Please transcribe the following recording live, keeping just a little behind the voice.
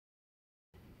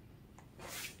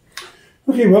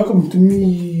Okay, welcome to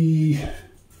me.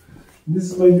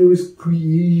 This is my newest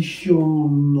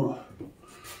creation. Look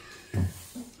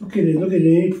at it,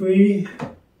 ain't pretty?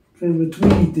 Kind of a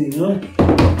tweedy thing, huh?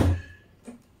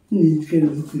 It kind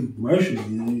of looks like Marshall,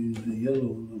 the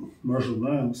yellow Marshall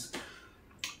Miles.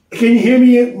 Can you hear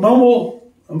me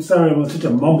mumble? I'm sorry, I'm such a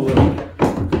mumbler.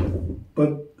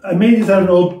 But I made this out of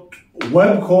an old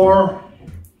Webcor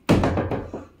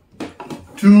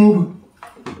tube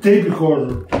tape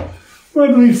recorder. I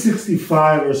believe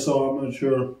 65 or so, I'm not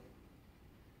sure.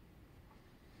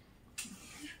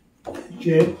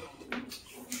 Okay.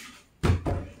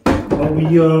 But we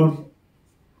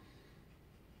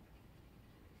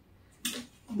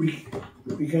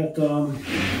got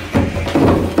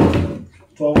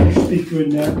 12-inch speaker in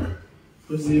there.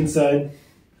 This is the inside.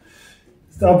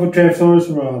 It's the output transformers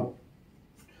from a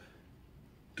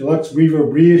deluxe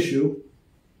reverb reissue.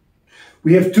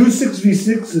 We have two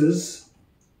 6v6s.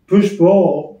 Push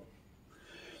pull,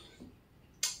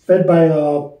 fed by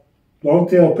a long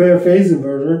tail pair phase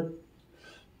inverter.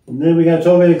 And then we got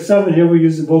 12AX7 here, we're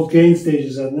using both gain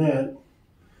stages on that.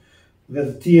 We got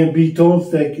the TMB tone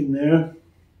stack in there.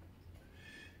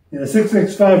 And a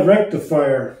 6X5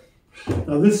 rectifier.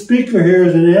 Now this speaker here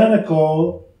is an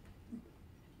Anico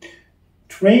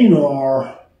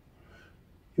Trainor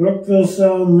Yorkville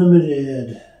Sound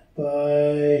Limited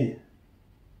by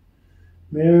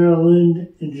Maryland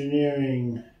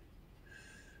Engineering,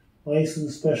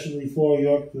 licensed specially for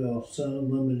Yorkville,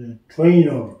 Sound Limited.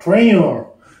 Trainor.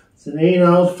 It's an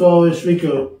 8-ounce 12-inch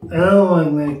speaker.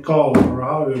 Anico, or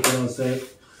how do you pronounce that?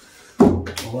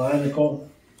 Anico,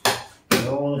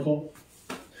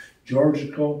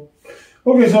 Georgico.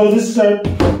 Okay, so this is our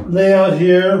layout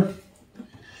here.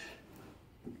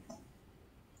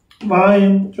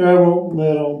 Volume, treble,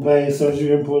 middle, bass. There's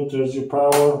your input. There's your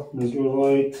power. There's your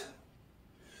light.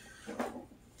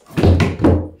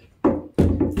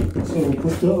 So we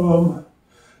put the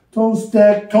tone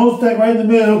stack right in the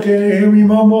middle. Can you hear me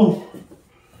mumble?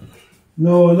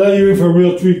 No, not hearing for a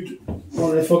real treat.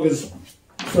 When I fucking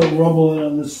start rumbling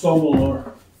on this stumble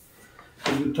or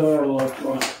the guitar lock.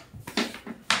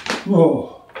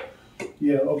 Whoa.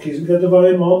 Yeah, okay, so we got the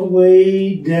volume all the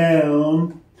way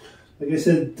down. Like I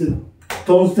said, the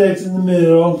tone stack's in the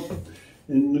middle.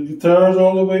 And the guitar's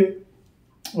all the way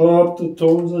up, the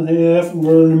tones in half. And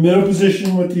we're in the middle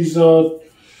position with these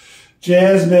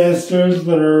Jazz Masters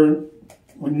that are,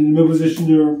 when you're in the middle position,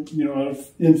 they're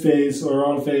in phase or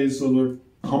out of phase, so they're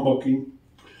humbucking.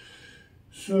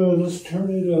 So let's turn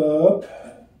it up.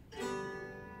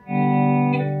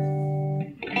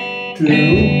 2,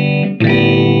 3,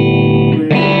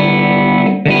 5.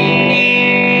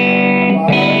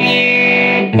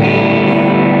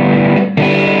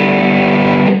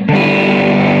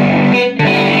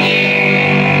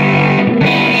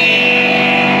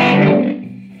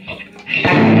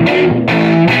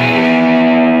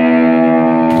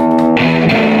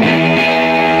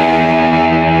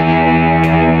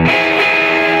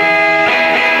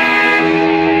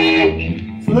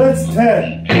 That's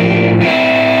 10.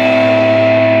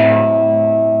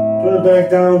 Put it back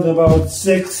down to about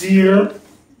 6 here.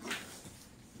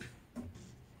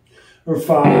 Or 5,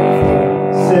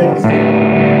 6, 7.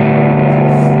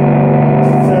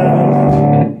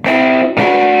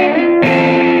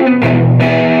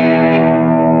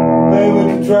 Play with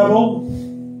the treble.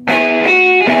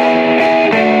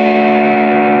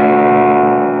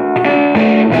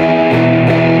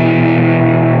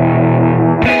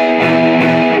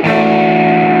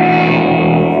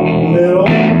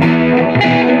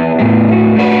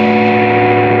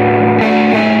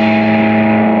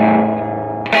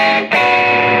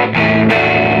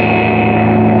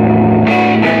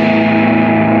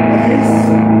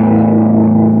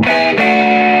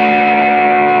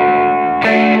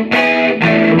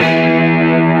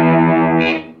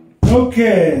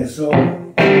 Okay, so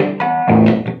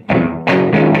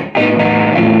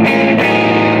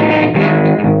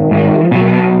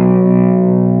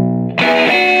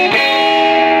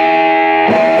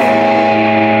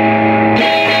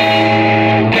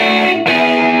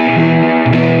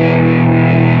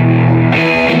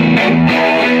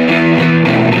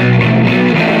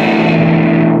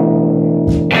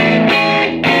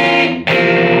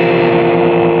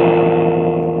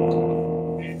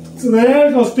the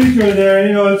Anico speaker in there,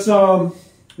 it's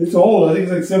old. I think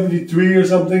it's like 73 or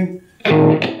something.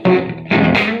 Very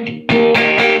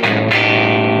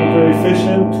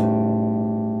efficient.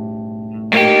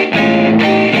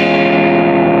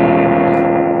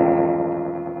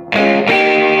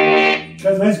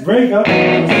 Got a nice breakup.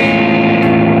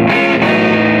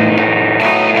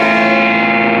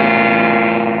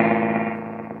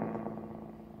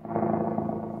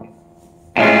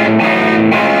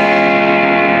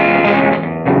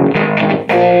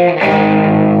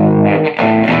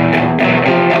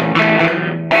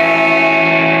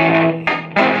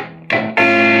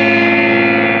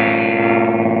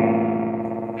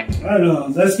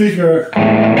 That speaker,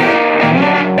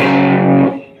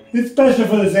 it's special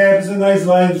for this amp. It's a nice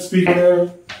live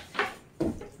speaker.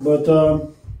 But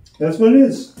that's what it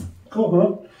is. Cool,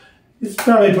 huh? It's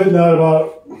probably putting out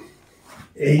about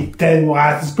 8-10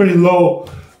 watts. It's pretty low.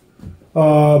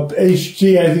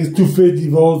 HG, I think it's 250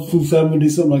 volts, 270,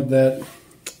 something like that.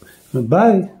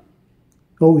 Bye.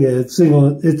 Oh yeah, it's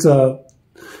single. It's got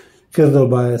a little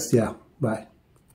bias. Yeah. Bye.